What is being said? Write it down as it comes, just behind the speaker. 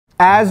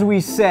As we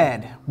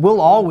said,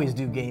 we'll always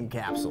do game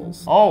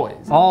capsules.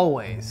 Always.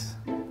 Always.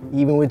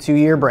 Even with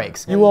 2-year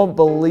breaks. You won't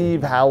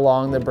believe how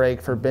long the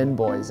break for Bin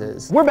Boys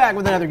is. We're back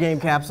with another game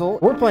capsule.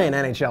 We're playing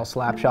NHL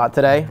Slapshot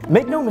today.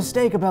 Make no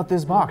mistake about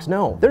this box,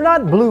 no. They're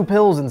not blue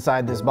pills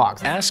inside this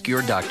box. Ask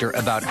your doctor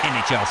about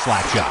NHL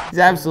Slapshot. He's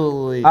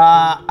absolutely...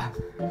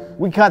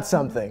 We cut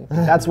something.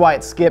 That's why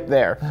it skipped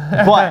there.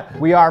 But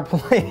we are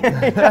playing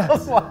NHL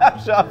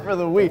Slapshot for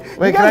the week.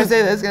 Wait, can I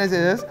say this? Can I say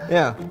this?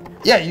 Yeah.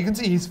 Yeah, you can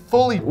see he's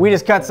fully... We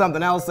just cut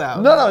something else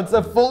out. No, it's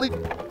a fully...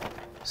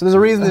 So there's a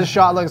reason this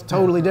shot looks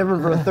totally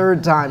different for a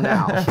third time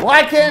now.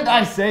 Why can't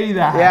I say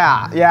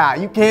that? Yeah,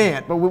 you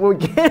can't. But what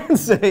we can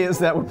say is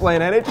that we're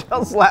playing NHL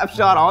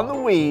Slapshot on the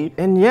Wii.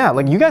 And yeah,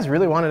 like you guys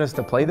really wanted us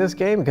to play this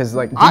game because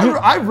like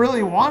I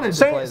really wanted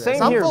to play this.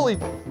 Same I'm here. fully...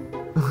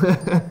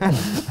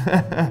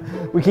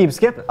 We keep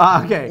skipping.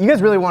 Okay, you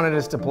guys really wanted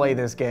us to play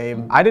this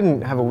game. I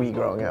didn't have a Wii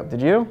growing up,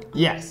 did you?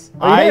 Yes.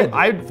 Oh, you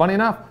did? Funny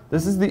enough,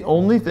 this is the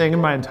only thing in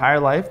my entire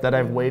life that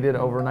I've waited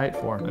overnight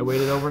for. I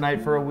waited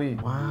overnight for a Wii.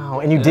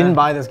 Wow, and you didn't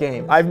buy this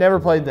game? I've never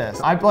played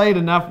this. I played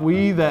enough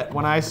Wii that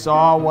when I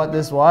saw what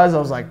this was, I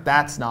was like,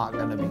 that's not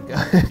gonna be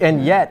good.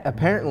 And yet,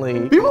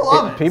 apparently, people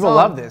love it. People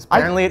love this.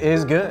 Apparently, it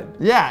is good.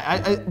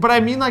 Yeah, but I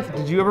mean, like,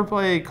 did you ever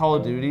play Call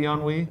of Duty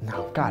on Wii?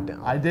 No, God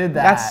no. I did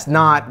that. That's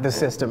not the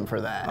system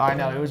for that. I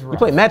know, it was rough. You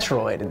play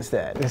Metroid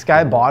instead. This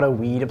guy bought a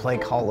Wii to play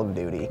Call of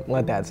Duty.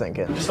 Let that sink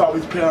in. Just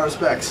always pay our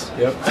respects.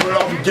 Yep. That's where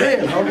it all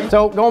began, homie.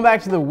 So going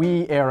back to the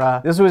Wii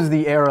era, this was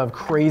the era of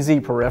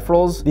crazy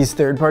peripherals. These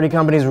third-party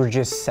companies were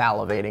just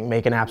salivating,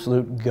 making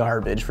absolute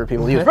garbage for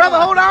people to use. Brother,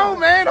 hold on,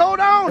 man,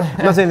 hold on.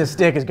 I'm not saying the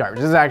stick is garbage.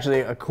 This is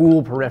actually a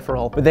cool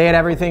peripheral, but they had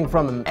everything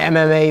from an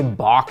MMA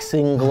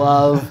boxing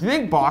glove. Do you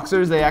think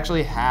boxers, they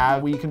actually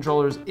have Wii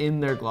controllers in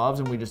their gloves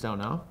and we just don't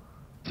know?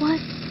 What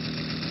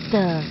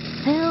the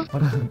hell?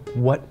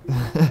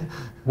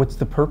 What's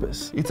the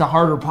purpose? It's a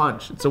harder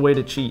punch. It's a way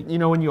to cheat. You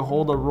know when you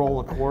hold a roll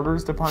of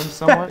quarters to punch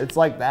someone? It's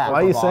like that.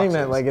 Why are you saying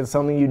that like it's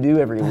something you do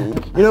every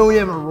week? You know when you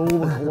have a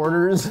roll of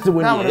quarters to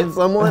when you hit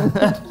someone?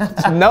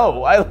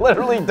 No, I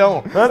literally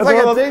don't. That's like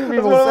a thing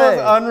people say.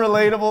 That's one of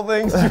those unrelatable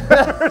things you've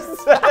ever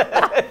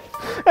said.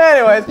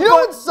 Anyways. You know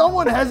when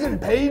someone hasn't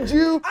paid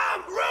you?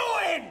 I'm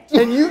ruined.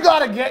 And you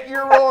gotta get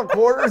your roll of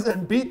quarters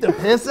and beat the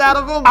piss out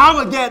of them?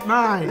 I'ma get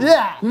mine.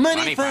 Yeah.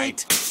 Money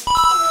fight.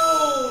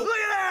 Oh, look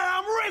at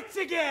that, I'm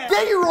rich again.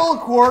 Get your roll of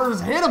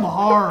quarters, hit them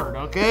hard,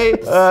 okay?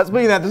 Speaking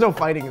of that, there's no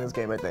fighting in this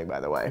game, I think,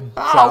 by the way.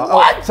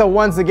 What? So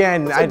once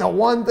again, That's like the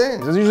one thing.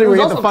 This is usually where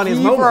you get the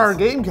funniest moments. for our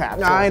game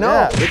capsule. I know.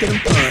 Yeah. Look at him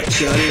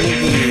punch.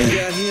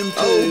 Got him.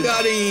 Oh,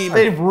 got him.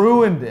 They've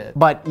ruined it.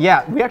 But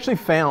yeah, we actually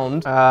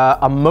found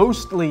a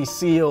mostly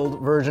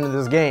sealed version of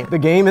this game. The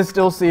game is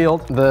still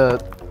sealed.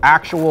 The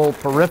actual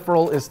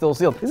peripheral is still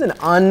sealed. This is an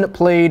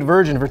unplayed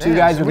version for two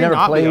guys who've never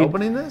played. Should we not be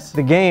opening this?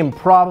 The game,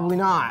 probably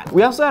not.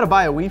 We also had to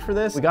buy a Wii for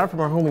this. We got it from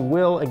our homie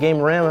Will at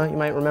Game-O-Rama. You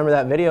might remember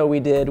that video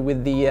we did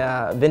with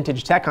the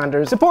vintage tech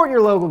hunters. Support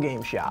your local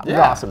game shop. It's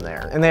awesome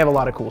there. And they have a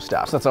lot of cool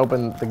stuff. So let's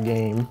open the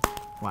game.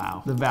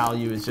 Wow. The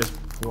value is just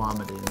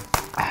plummeting.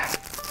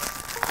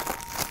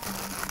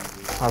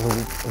 That was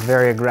a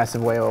very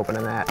aggressive way of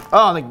opening that.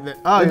 Oh, The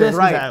disc is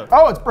right. out.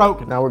 Oh, it's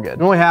broken. Now we're good.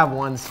 We only have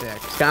one stick.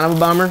 It's kind of a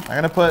bummer. I'm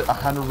gonna put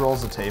 100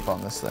 rolls of tape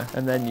on this thing,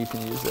 and then you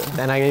can use it.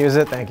 Then I can use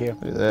it, thank you.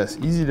 Look at this,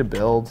 easy to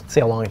build.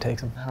 See how long it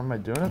takes him. How am I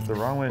doing it the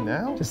wrong way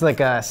now? Just like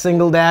a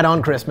single dad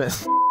on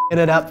Christmas.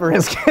 It up for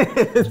his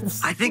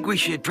kids. I think we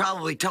should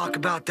probably talk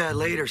about that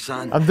later,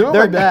 son. I'm doing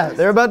my best.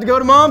 They're about to go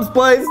to mom's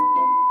place.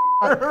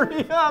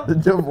 Hurry up. The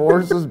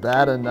divorce was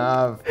bad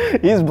enough.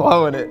 He's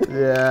blowing it.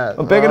 Yeah.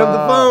 I'm picking up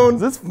the phone.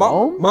 Is this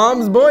phone?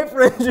 Mom's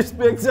boyfriend just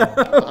picked up.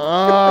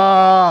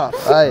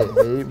 I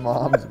hate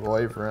mom's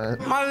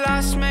boyfriend. My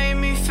last made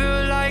me feel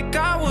like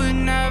I would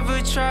never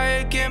try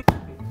again.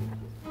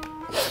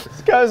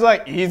 This guy's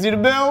like, easy to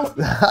build?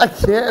 I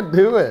can't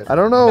do it. I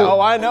don't know. Oh,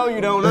 I know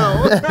you don't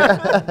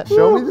know.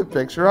 Show me the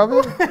picture of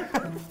it.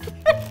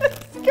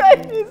 This guy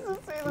needs to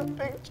see the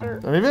picture.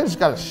 Maybe I just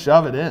gotta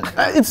shove it in.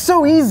 It's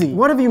so easy.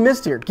 What have you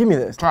missed here? Give me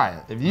this. Try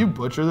it. If you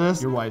butcher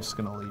this, your wife's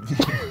gonna leave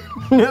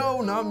you.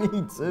 No, not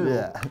me too.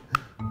 Yeah.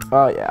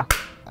 Oh, yeah.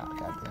 Oh,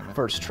 God damn it.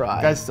 First try.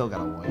 You guys still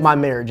got a wife. My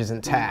marriage is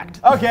intact.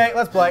 Okay,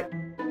 let's play.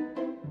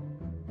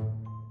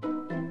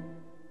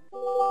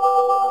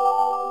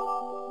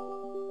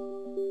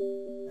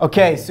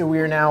 Okay, so we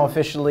are now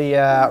officially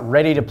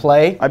ready to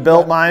play. I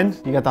built mine.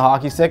 You got the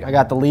hockey stick. I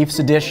got the Leafs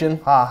edition.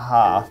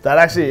 Haha. That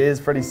actually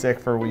is pretty sick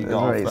for Wii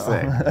golf. Pretty though.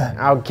 sick.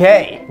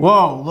 Okay.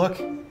 Whoa,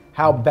 look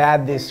how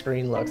bad this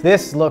screen looks.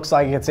 This looks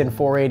like it's in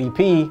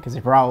 480p, because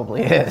it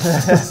probably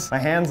is. My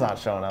hand's not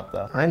showing up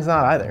though. Mine's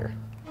not either.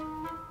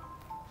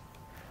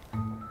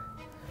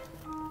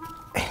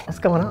 What's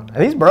going on? Are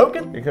these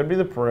broken? It could be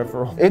the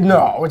peripheral.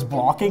 No, it's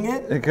blocking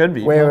it? It could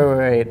be.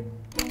 Wait.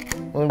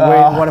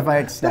 What if I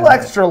extend little it?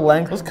 extra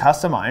length. Those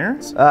custom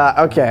irons?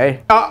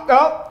 Okay.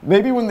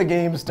 Maybe when the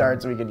game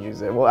starts we can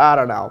use it. Well, I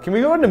don't know. Can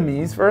we go into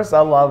Mii's first? I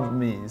love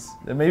Mii's.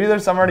 Maybe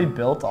there's some already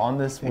built on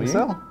this Wii. Think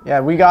so?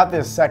 Yeah, we got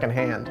this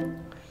secondhand.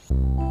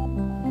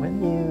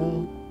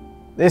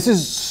 This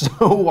is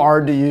so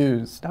hard to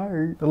use.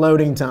 Start. The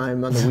loading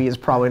time on the Wii is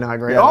probably not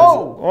great.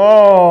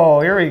 Oh,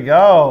 here we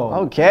go.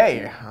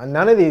 Okay,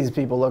 none of these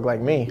people look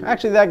like me.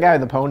 Actually, that guy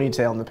with the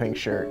ponytail and the pink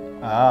shirt.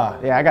 Ah.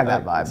 Yeah, I got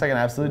that vibe. It's like an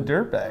absolute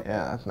dirtbag.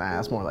 Yeah,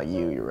 that's more like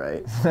you, you're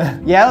right.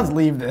 Yeah, let's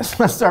leave this.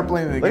 Let's start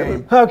playing the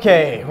game.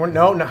 Okay, we're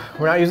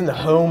not using the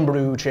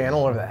homebrew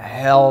channel, whatever the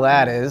hell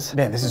that is.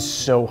 Man, this is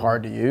so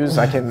hard to use.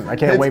 I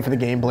can't wait for the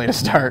gameplay to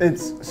start.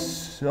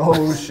 It's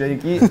so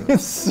shaky.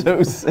 It's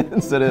so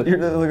sensitive.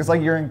 It's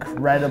like you're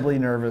incredibly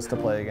nervous to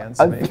play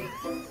against me.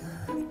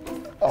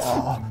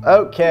 Oh.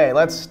 Okay,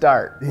 let's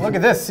start. Look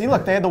at this. See,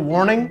 look, they had the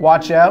warning.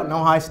 Watch out,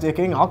 no high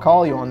sticking. I'll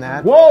call you on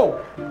that.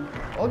 Whoa!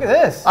 Look at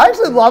this. I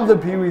actually love the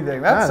Pee Wee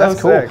thing. That's so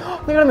cool. sick.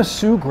 Look at him, a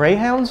Sioux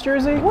Greyhounds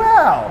jersey.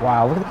 Wow.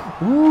 Wow, look at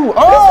that. Ooh,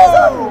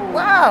 oh!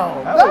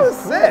 Wow, that was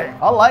sick.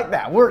 I like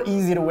that. We're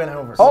easy to win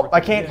over. Oh, I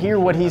can't hear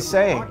what he's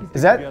saying.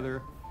 Is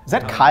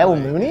that Kyle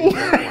Mooney?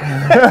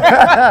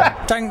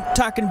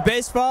 Talking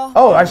baseball?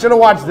 Oh, I should have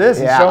watched this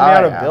and show me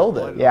how to build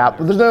it. Yeah,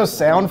 but there's no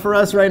sound for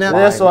us right now.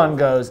 This one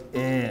goes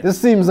in. This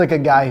seems like a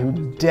guy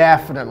who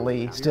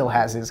definitely still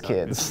has his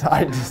kids.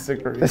 I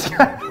disagree. This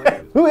guy,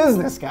 who is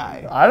this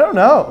guy? I don't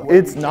know.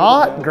 It's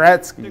not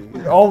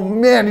Gretzky. Oh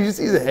man, did you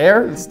see the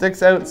hair? It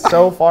sticks out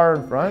so far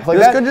in front. Like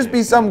this could just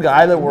be some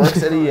guy that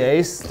works at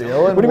EA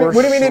still, and what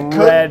do you mean it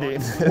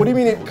could? What do you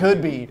mean it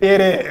could be?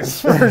 It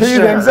is. For sure.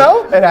 You think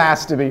so? It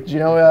has to be. Do you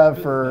know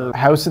for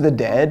House of the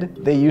Dead,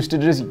 they used to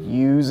just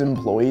use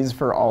employees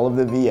for all of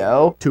the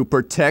VO To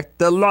protect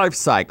the life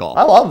cycle.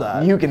 I love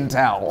that. You can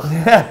tell.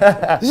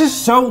 This is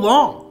so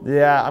long.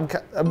 Yeah,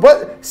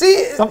 but see,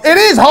 it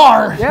is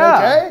hard.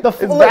 Yeah.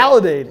 Okay? It's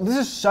validated. This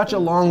is such a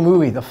long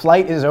movie. The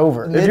flight is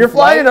over. If you're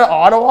flying to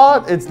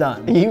Ottawa, it's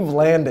done. You've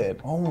landed.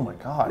 Oh my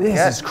God.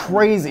 This is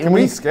crazy. Can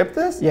we skip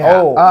this?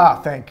 Yeah. Oh.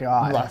 Ah, thank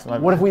God.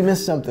 What What if we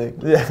missed something?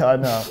 Yeah, I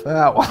know.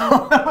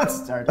 Well,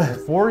 let's start this.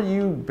 Before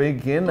you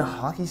begin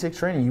hockey stick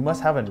training, you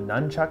must have a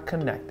nunchuck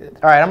connected.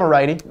 All right, I'm a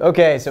righty.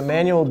 Okay, so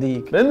manual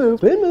deke. Spin move.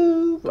 Spin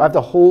move. I have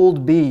to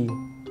hold B.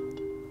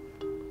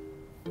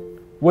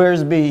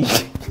 Where's B?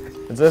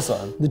 It's this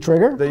one. The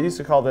trigger? They used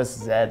to call this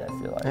Z, I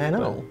feel like. I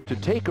know. To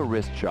take a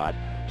wrist shot,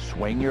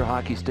 swing your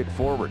hockey stick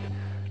forward.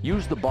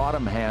 Use the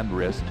bottom hand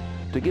wrist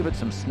to give it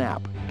some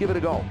snap. Give it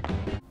a go.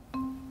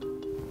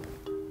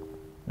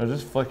 No,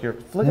 just flick your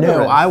wrist.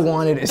 No, I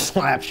wanted a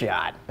slap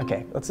shot.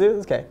 Okay, let's do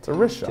this. Okay. It's a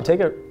wrist shot. To take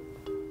a...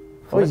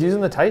 Oh, he's using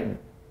the Titan.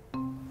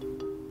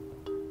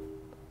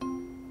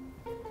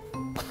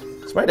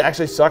 This might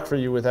actually suck for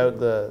you without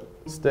the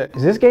stick.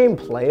 Is this game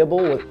playable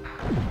with...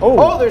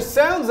 Oh, there's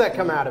sounds that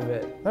come out of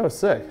it. That was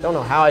sick. Don't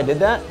know how I did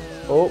that.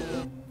 Oh.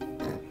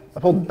 I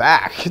pulled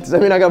back. Does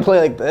that mean I gotta play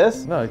like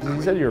this? No, because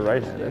you said you were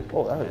right-handed.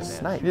 Oh, that was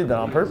snipe. You did that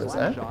on purpose,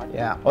 eh?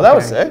 Yeah. Oh, that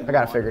was sick. I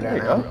gotta figure it out There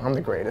you now. go. I'm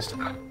the greatest.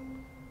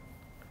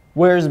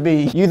 Where's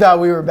B? You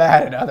thought we were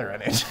bad at other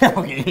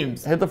NHL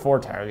games. Hit the 4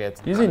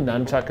 targets. Using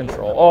nunchuck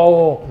control.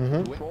 Oh.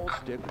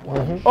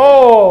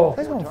 Oh.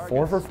 He's going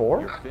 4 for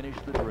 4? Finish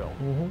the drill.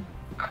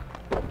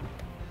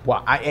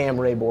 Wow, I am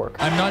Ray Bork.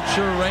 I'm not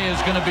sure Ray is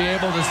going to be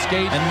able to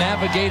skate and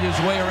navigate his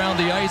way around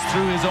the ice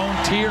through his own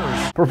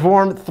tears.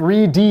 Perform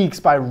 3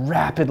 dekes by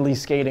rapidly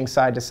skating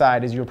side to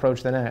side as you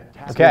approach the net.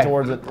 Okay.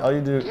 Towards it. All you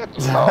do.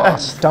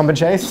 Dump and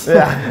chase?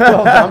 Yeah.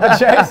 Little dump and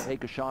chase?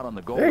 Take a shot on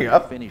the goal There you go.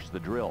 and finish the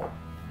drill.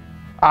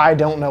 I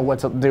don't know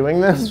what's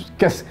doing this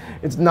because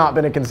it's not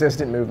been a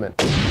consistent movement.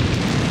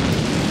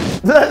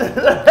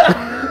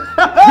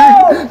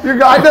 Your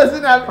guy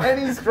doesn't have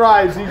any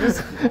strides. He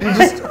just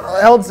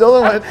held still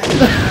and went.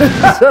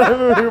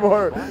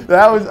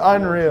 That was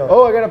unreal.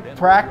 Oh, I gotta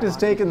practice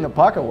taking the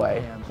puck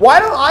away. Why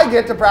don't I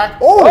get to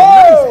practice? Oh,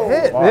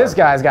 nice hit. This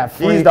guy's got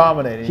free. He's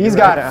dominating. He's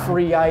got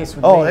free ice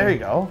with me. Oh, there you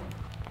go.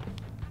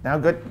 Now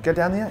get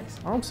down the ice.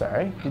 Oh, I'm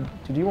sorry.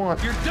 Did you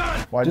want? You're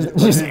done. Why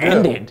Just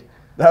ended.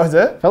 That was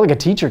it? Felt like a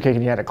teacher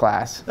kicking you out of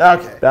class.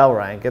 Okay. Bell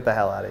rang. Get the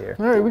hell out of here.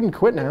 All right, we can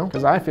quit now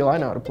because I feel I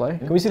know how to play.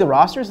 Can we see the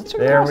rosters? Let's check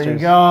the There rosters. we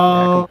go.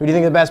 Yeah, cool. Who do you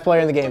think the best player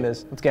in the game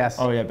is? Let's guess.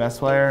 Oh yeah, best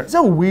player. It's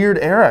a weird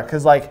era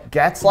because like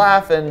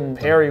Getzlaf and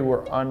Perry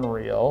were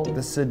unreal.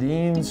 The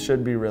Sedins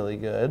should be really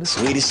good.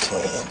 Sweetest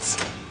twins.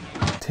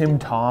 Tim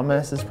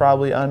Thomas is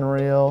probably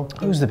unreal.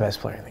 Who's the best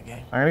player in the game?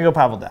 I'm gonna go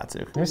Pavel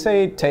Datsyuk. I'm gonna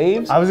say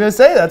Taves. I was gonna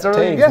say that's a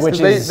really Taves, good guess which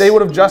because is- they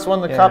would have just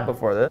won the cup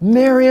before this.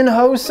 Marian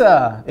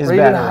Hossa is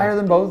Rated better. higher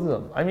than both of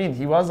them. I mean,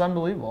 he was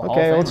unbelievable. Hall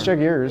Okay, of let's Famer. check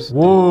yours.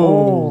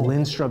 Whoa,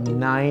 Lindstrom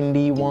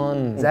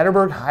 91.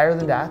 Zetterberg higher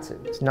than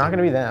Datsyuk. It's not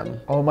gonna be them.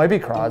 Oh, it might be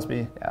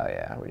Crosby. Oh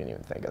yeah, we didn't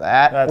even think of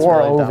that. That's or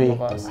really dumb Ovi.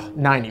 of us.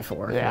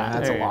 94. Yeah,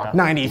 that's there a you lot. go.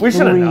 93. We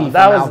should have known. for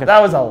That Malkin.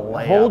 was a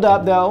layup. Hold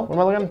up though. What am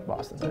I looking?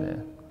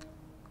 Boston.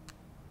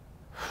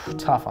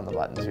 Tough on the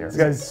buttons here. This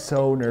guy's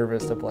so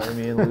nervous to play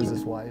me and lose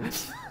his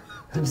wife.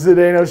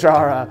 Zdeno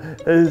Chara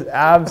is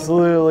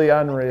absolutely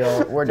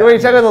unreal. We're So wait,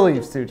 done. check out the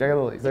Leafs too. Check out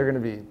the Leafs. They're gonna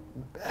be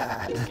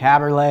bad.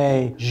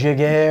 Caberlet,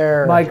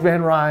 Jaguar. Mike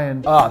Van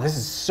Ryan. Oh, this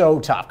is so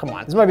tough. Come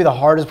on. This might be the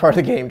hardest part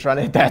of the game, trying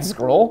to hit that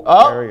scroll.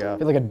 Oh, there we go. I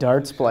feel like a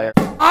darts player.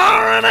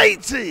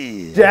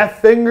 R80.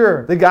 Jeff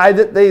Finger, the guy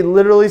that they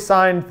literally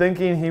signed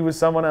thinking he was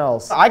someone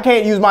else. I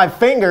can't use my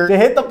finger to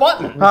hit the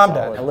button. I'm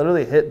done. I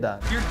literally hit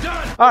done. You're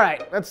done. All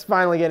right, let's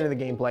finally get into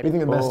the gameplay. What do you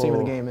think the best team in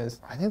the game is?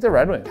 I think the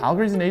Red Wings.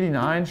 Calgary's in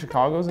 89,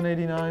 Chicago's in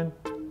 89,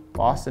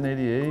 Boston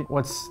 88.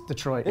 What's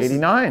Detroit?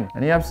 89.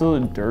 Any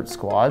absolute dirt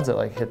squads that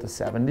like hit the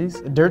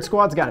 70s? The dirt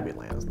squad's got to be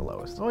Atlanta's the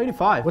lowest. Oh,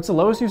 85. What's the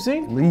lowest you've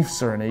seen?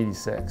 Leafs are in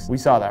 86. We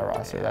saw that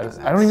roster. That is,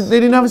 I don't even. They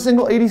didn't have a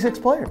single 86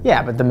 player.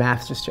 Yeah, but the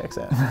math just checks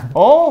out.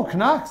 Oh,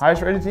 Canucks,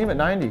 highest rated team at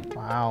 90.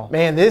 Wow.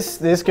 Man,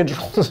 this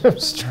control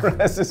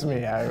stresses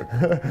me out.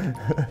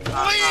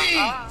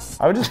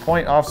 I would just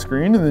point off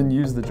screen and then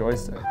use the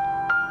joystick.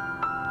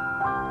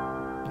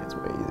 It's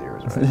way easier.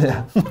 Right?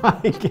 Yeah. My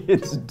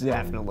kids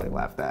definitely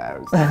left the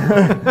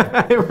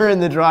house. They were in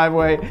the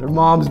driveway. Their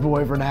mom's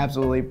boyfriend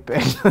absolutely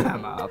picked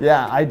them up.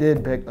 Yeah, I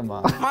did pick them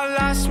up. My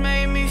last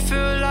made me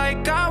feel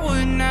like I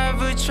would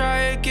never try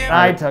again.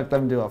 I took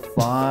them to a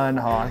fun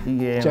hockey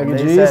game. Chuck And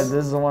E. they Cheese? said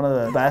this is one of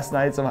the best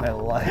nights of my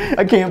life.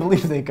 I can't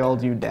believe they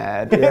called you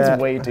dad. Yeah.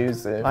 It's way too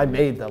soon. I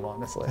made them,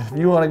 honestly. If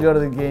you want to go to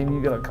the game,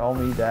 you gotta call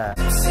me dad.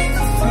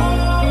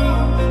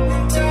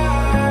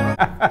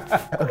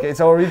 Okay,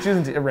 so are we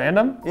choosing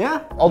random?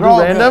 Yeah. I'll do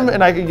random,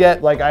 and I could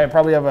get, like, I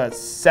probably have a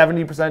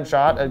 70%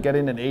 shot at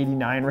getting an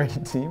 89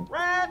 rated team.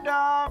 Random.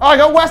 Oh, I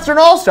got Western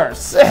All-Stars.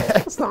 Sick.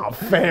 That's not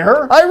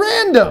fair. I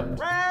randomed.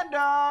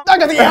 Random. I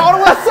got the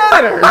Ottawa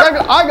Senators.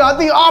 I got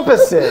the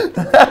opposite.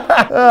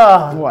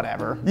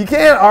 Whatever. You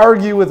can't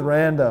argue with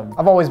random.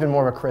 I've always been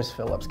more of a Chris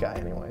Phillips guy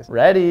anyways.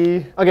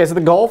 Ready. Okay, so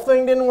the golf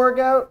thing didn't work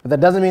out, but that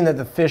doesn't mean that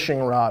the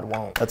fishing rod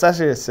won't. That's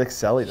actually a sick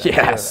selly.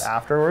 Yes.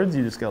 Afterwards,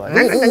 you just go like,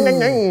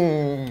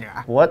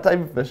 what type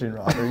of fishing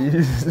rod are you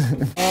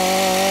using?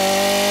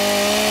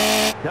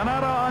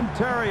 Canada,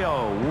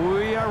 Ontario,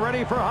 we are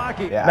ready for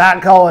hockey. Yeah.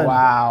 Matt Cullen.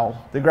 Wow.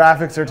 The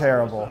graphics are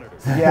terrible.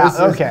 Yeah,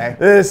 okay.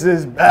 This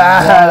is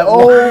bad.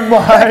 Oh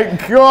my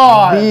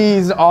god.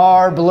 These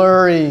are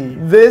blurry.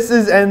 This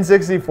is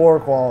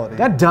N64 quality.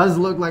 That does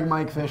look like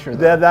Mike Fisher,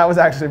 though. Yeah, that was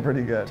actually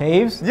pretty good.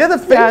 Taves? Yeah, the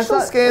facial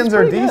scans it's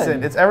are pretty good.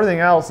 decent. It's everything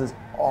else is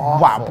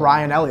awful. Wow,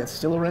 Brian Elliott's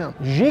still around.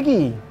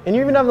 Jiggy. And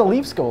you even have the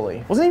Leafs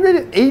goalie. Wasn't he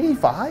rated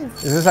 85?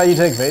 Is this how you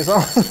take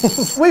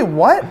face-offs? Wait,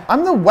 what?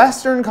 I'm the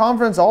Western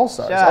Conference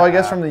All-Stars. Shut Oh, I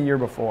guess up. from the year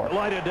before.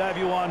 Delighted to have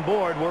you on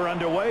board. We're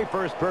underway.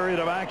 First period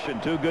of action.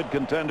 Two good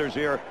contenders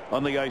here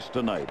on the ice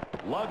tonight.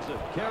 Lugs it,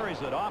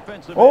 carries it,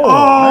 offensive. Oh,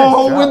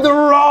 Oh, nice with the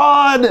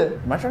rod!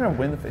 Am I trying to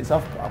win the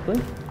face-off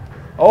properly?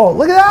 Oh,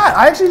 look at that!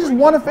 I actually just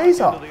won a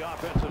face-off.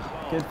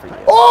 Good for you.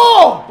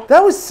 Oh,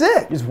 that was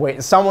sick. Just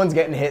wait, someo's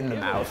getting hit in the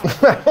mouth.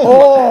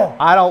 Oh,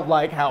 I don't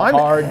like how I'm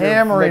hard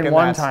hammering you're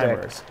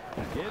one-timers.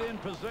 Get in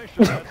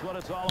position. That's what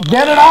it's all about.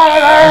 Get it out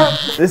of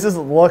there! This is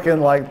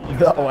looking like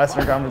the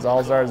Western Conference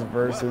All-Stars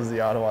versus the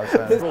Ottawa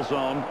Senators. Neutral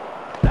zone.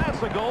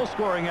 That's a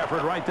goal-scoring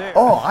effort right there.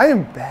 Oh, I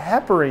am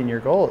peppering your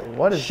goalie.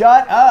 What is?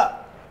 Shut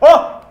up!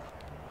 Oh!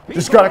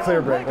 Just got a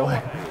clear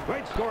breakaway.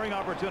 Great scoring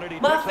opportunity.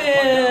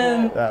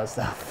 Muffin! That was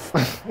tough.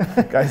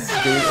 Guys,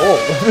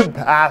 oh, look at the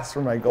pass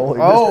from my goalie.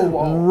 Oh, Just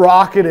whoa.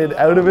 rocketed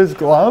out of his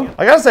glove.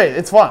 I gotta say,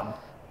 it's fun.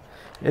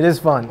 It is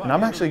fun. And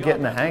I'm actually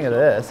getting the hang of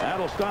this.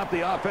 That'll stop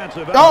the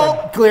offensive effort.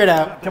 Oh! Cleared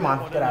out. Come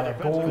on, get out of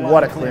there.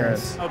 What a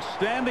clearance.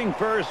 Outstanding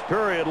first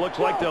period. Looks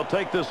like they'll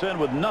take this in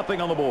with nothing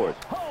on the board.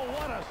 Oh,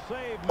 what a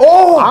save.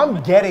 Oh!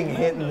 I'm getting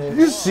hit in this. Did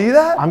you see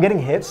that? I'm getting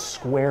hit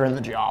square in the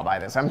jaw by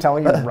this. I'm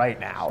telling you right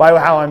now. By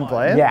how I'm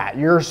playing? Yeah,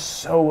 you're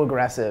so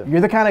aggressive.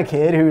 You're the kind of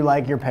kid who,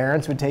 like, your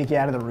parents would take you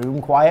out of the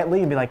room quietly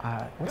and be like,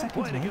 what's that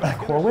kid's name?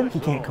 Corwin? He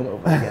can't come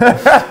over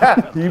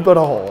again. You put a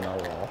hole in our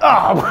wall.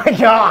 Oh my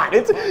god!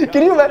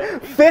 Can you imagine?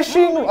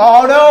 Fishing?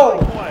 Oh no!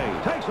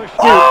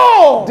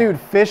 Oh! Dude,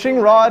 fishing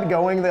rod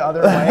going the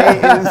other way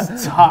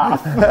is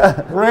tough.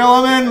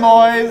 Reel them in,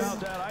 boys.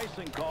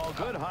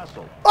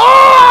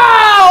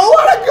 Oh!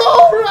 What a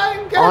goal,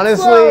 Ryan Capsule!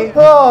 Honestly,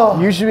 oh.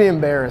 you should be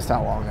embarrassed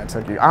how long that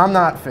took you. I'm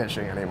not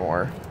fishing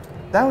anymore.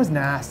 That was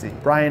nasty.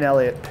 Brian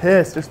Elliott,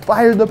 pissed, just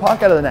fired the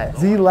puck out of the net.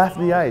 Z left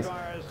the ice.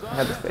 I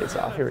had to face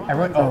off. Here we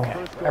go.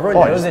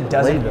 Everyone knows it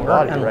doesn't laid the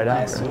work body right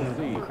unless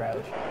after. you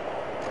crouch.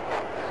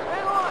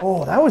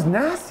 Oh, that was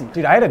nasty.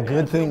 Dude, I had a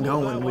good thing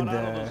going with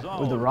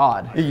the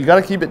rod. Yeah, you got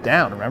to keep it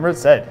down. Remember it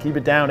said, keep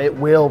it down. It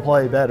will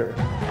play better.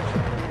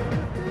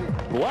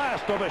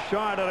 Blast of a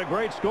shot and a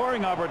great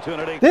scoring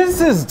opportunity. This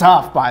is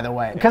tough, by the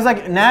way, because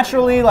like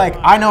naturally, like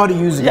I know how to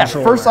use a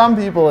controller. For some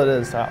people it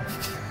is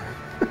tough.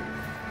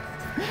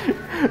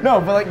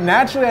 No, but like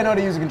naturally I know how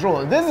to use a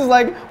controller. This is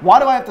like, why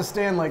do I have to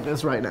stand like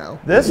this right now?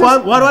 Why do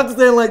I have to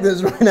stand like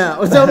this right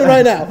now? Tell me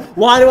right now.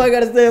 Why do I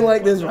gotta stand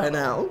like this right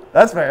now?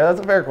 That's fair. That's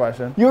a fair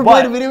question. You ever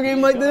played a video game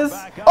like this?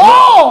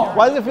 Oh!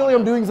 Why does it feel like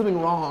I'm doing something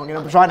wrong and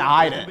I'm trying to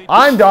hide it?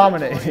 I'm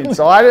dominating,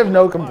 so I have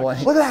no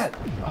complaints. Look at that.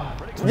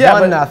 Yeah,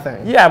 but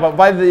nothing. Yeah, but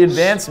by the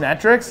advanced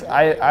metrics,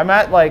 I'm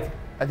at like,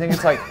 I think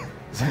it's like.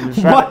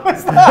 What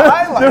was the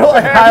highlight? They're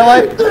like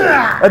highlight.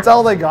 That's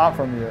all they got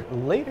from you.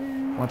 Later.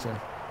 Watch it.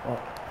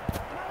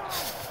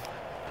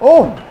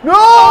 Oh,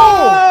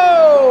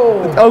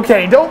 no!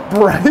 Okay, don't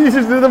brag. You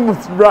just did the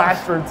most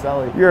Rashford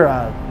Selly. You're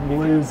a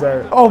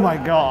loser. Oh my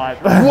God.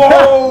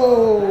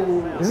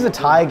 Whoa! This is a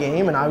tie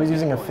game, and I was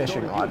using a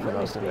fishing rod for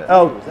most of it.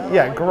 Oh,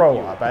 yeah,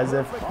 grow up, as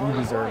if you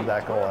deserved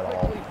that goal at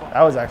all.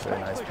 That was actually a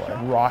nice play.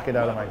 Rock it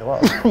out of my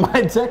glove.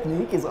 My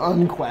technique is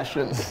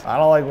unquestioned. I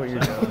don't like what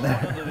you're doing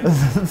there.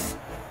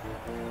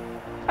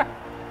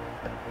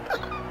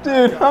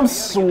 Dude, I'm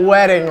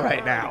sweating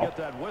right now.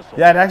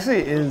 Yeah, it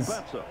actually is.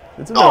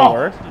 It's a bit of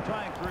work.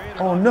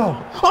 Oh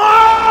no.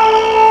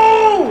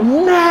 Oh!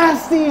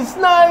 Nasty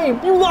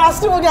snipe! You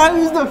lost to a guy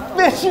who used a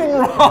fishing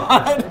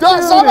rod.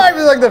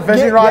 Sometimes like the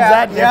fishing rod's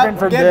that different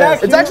from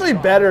this. It's here. actually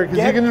better because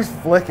you can just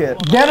flick it.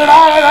 Get it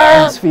out of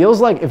there! This feels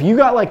like if you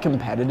got like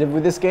competitive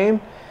with this game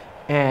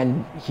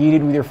and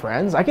heated with your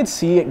friends, I could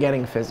see it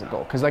getting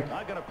physical. Because like,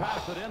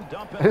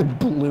 it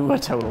blew a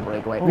total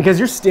breakaway. Because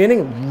you're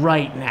standing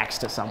right next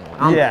to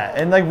someone. Yeah,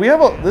 and like we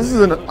have this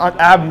is an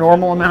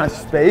abnormal amount of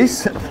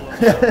space.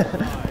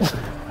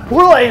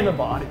 We're laying the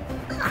body.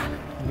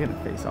 You get a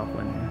face-off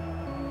win here.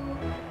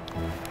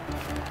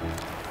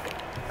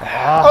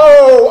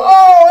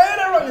 Oh,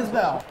 and I rung his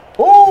bell.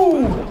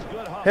 Oh!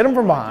 Hit him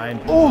from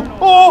behind.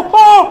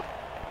 Oh!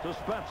 This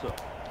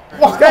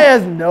guy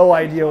has no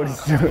idea what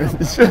he's doing.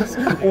 He's just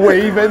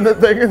waving the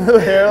thing into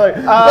the air like,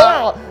 get it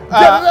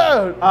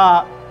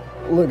out!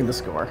 Look at the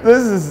score.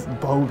 This is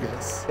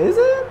bogus. Is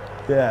it?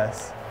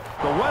 Yes.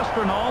 The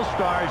Western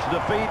All-Stars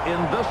defeat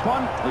in this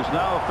one is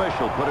now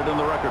official. Put it in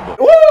the record book.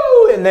 Woo!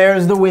 And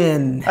there's the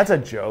win. That's a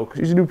joke.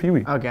 You should do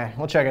Pee-wee. Okay,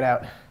 we'll check it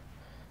out.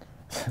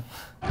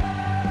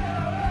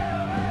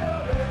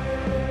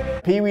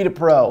 Pee-wee to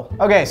pro.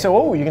 Okay,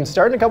 so you can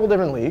start in a couple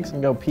different leagues. You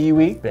can go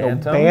Pee-wee, go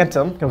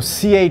Bantam, go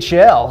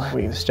CHL.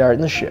 We can start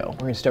in the show.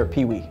 We're gonna start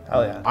Pee-wee.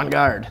 Hell yeah. On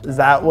guard. Is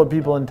that what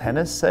people in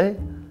tennis say?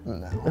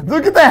 No.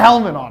 Look at the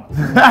helmet on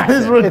him. That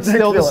is ridiculous. It's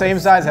still the same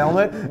size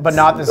helmet, but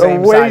not the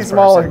same way size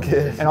smaller person.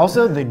 kid. And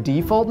also the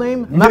default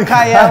name,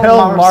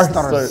 Mikhail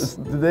Masters.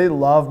 They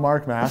love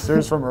Mark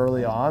Masters from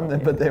early on,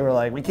 but they were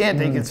like, we can't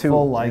take his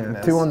full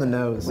likeness. Two on the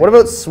nose. What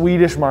about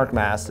Swedish Mark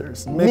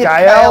Masters?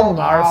 Mikhail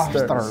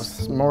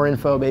Masters. More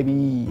info,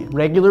 baby.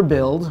 Regular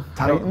build.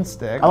 Titan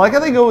stick. I like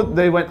how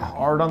they went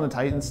hard on the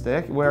Titan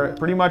stick, where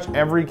pretty much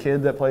every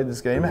kid that played this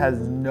game has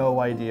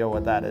no idea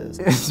what that is.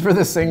 It's for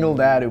the single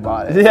dad who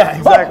bought it. Yeah,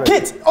 exactly. Oh,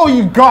 kids! Oh,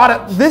 you got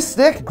it. This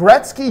stick,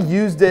 Gretzky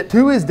used it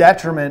to his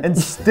detriment and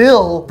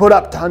still put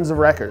up tons of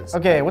records.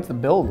 Okay, what's the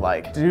build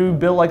like? Dude,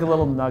 built like a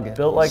little nugget.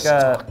 Built like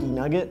stocky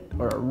nugget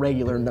or a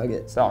regular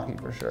nugget? Stocky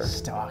for sure.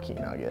 Stocky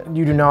nugget.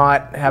 You do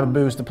not have a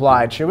boost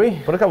applied, should we?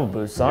 Put a couple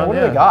boosts on. Yeah, what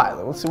do they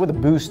got? Let's see what the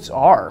boosts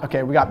are.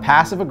 Okay, we got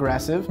passive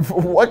aggressive.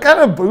 What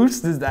kind of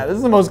boost is that? This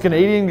is the most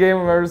Canadian game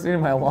I've ever seen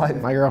in my life.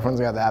 My girlfriend's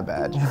got that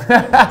badge.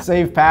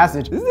 Save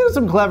passage. Isn't there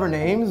some clever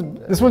names?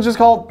 This one's just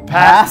called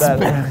pass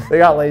better. They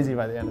got lazy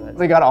by the end of it.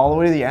 They got all the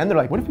way to the end. They're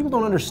like, what if people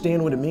don't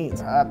understand what it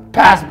means?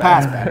 Pass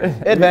better.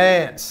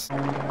 Advance. Ooh,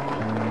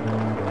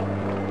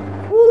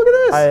 look at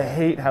this. I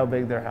hate how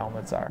big their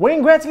helmets are.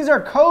 Wayne Gretzky's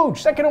our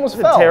coach. That kid almost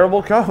He's fell. a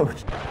terrible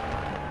coach.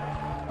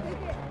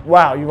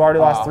 Wow, you've already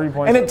lost 3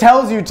 points. And it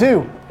tells you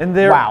too. And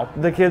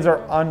the kids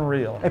are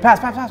unreal. Hey, pass.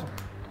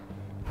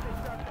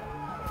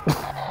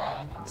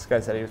 This guy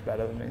said he was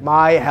better than me.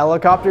 My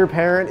helicopter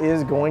parent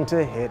is going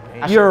to hit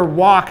me. You're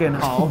walking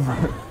home.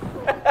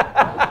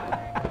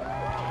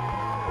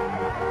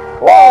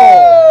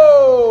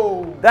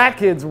 Whoa! That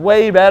kid's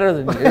way better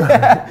than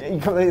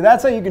you.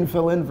 That's how you can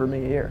fill in for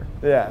me here.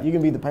 Yeah. You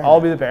can be the parent. I'll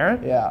be the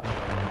parent? Yeah.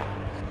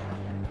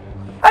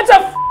 That's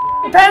a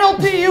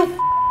penalty, you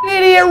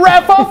idiot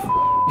ref.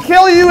 I'll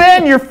kill you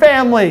and your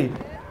family.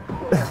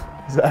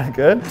 Is that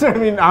good? I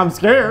mean, I'm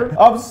scared.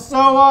 I'm so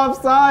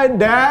offside,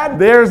 Dad.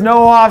 There's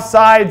no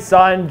offside,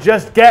 son.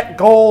 Just get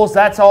goals.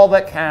 That's all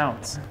that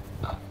counts.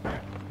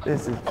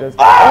 This is just...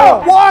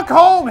 Oh! Walk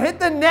home. Hit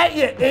the net,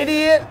 you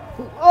idiot.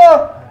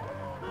 Oh!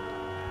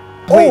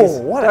 Please.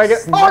 Oh, what I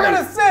got an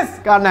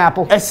assist. Got an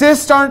apple.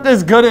 Assists aren't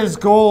as good as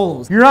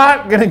goals. You're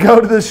not going to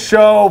go to the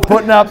show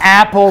putting up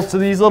apples to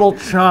these little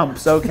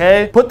chumps,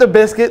 okay? Put the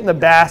biscuit in the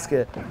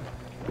basket.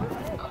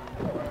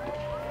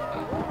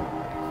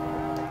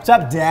 What's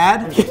up,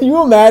 Dad? Can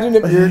you imagine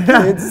if your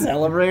kids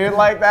celebrated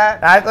like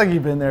that? Act like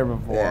you've been there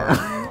before.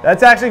 Yeah.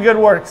 That's actually good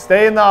work.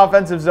 Stay in the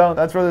offensive zone.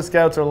 That's where the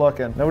scouts are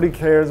looking. Nobody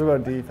cares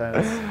about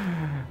defense.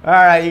 All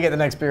right, you get the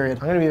next period.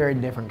 I'm gonna be a very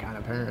different kind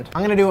of parent.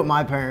 I'm gonna do what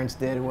my parents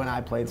did when I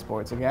played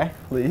sports, okay?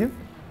 Leave?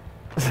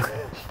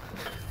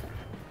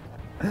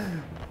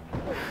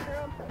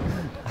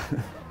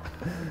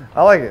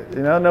 I like it,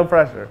 you know, no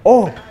pressure.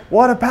 Oh,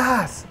 what a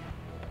pass.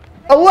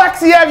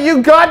 Alexiev,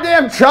 you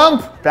goddamn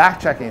chump! Back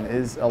checking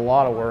is a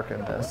lot of work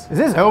in this. Is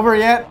this over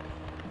yet?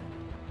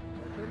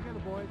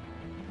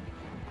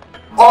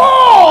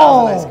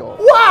 Oh! That was a nice goal.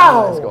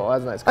 Wow! That was a nice goal. That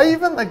was a nice goal. I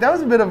even, like, that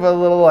was a bit of a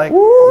little, like...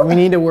 We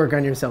need to work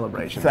on your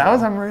celebration. That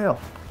was unreal.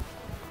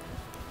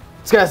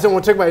 This guy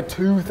someone took my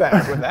tooth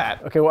out with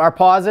that. Okay, well, our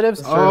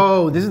positives.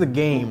 Oh, this is the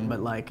game,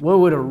 but like, what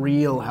would a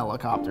real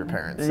helicopter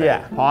parent say?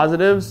 Yeah,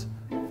 positives.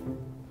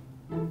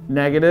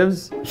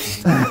 Negatives.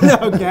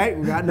 Okay,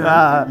 we got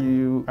none.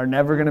 You are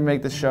never gonna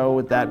make the show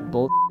with that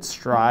bullshit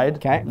stride.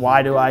 Okay.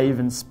 Why do I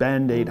even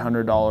spend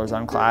 $800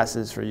 on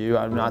classes for you?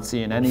 I'm not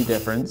seeing any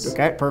difference.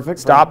 Okay, perfect.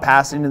 Stop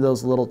passing to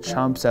those little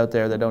chumps out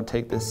there that don't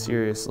take this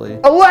seriously.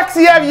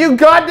 Alexiev, you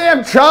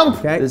goddamn chump!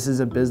 Okay. This is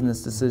a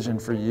business decision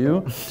for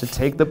you to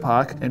take the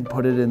puck and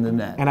put it in the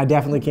net. And I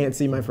definitely can't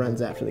see my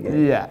friends after the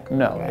game. Yeah,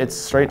 no, it's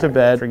straight to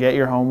bed. Forget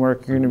your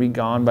homework. You're gonna be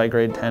gone by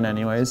grade 10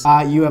 anyways.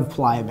 You have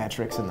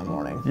plyometrics in the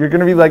morning. You're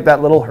gonna be like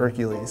that little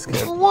Hercules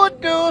kid.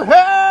 What the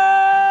hell?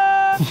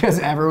 Because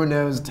everyone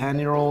knows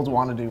 10-year-olds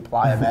want to do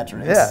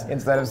plyometrics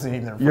instead of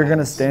seeing their friends. You're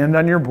gonna stand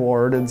on your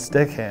board and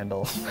stick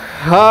handle.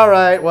 All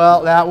right,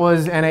 well, that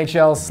was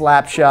NHL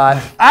Slapshot.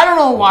 I don't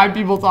know why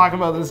people talk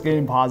about this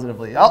game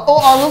positively. I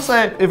will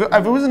say, if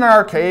it was in an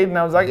arcade and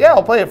I was like, yeah,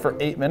 I'll play it for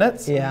 8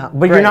 minutes. Yeah,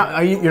 but great.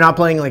 you're not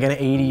playing like an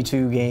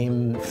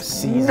 82-game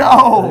season.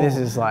 No. This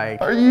is like...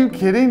 Are you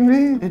kidding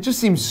me? It just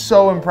seems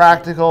so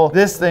impractical.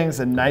 This thing's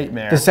a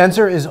nightmare. The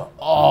sensor is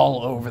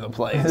all over the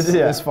place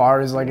as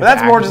far as like its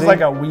That's more just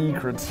accuracy. like a Wii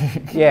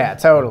critique. Yeah,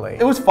 totally.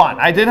 It was fun.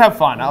 I did have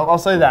fun. I'll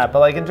say that. But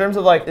like in terms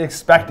of like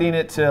expecting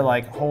it to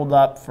like hold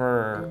up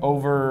for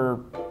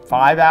over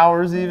 5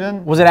 hours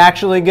even. Was it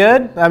actually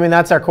good? I mean,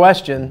 that's our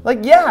question. Like,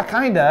 yeah,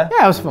 kinda.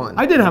 Yeah, it was fun.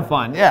 I did have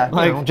fun, yeah. You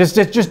Like, know,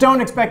 just don't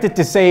expect it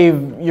to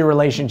save your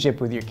relationship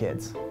with your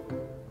kids.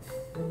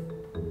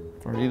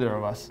 for either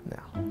of us.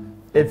 No.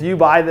 If you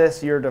buy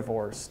this, you're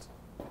divorced.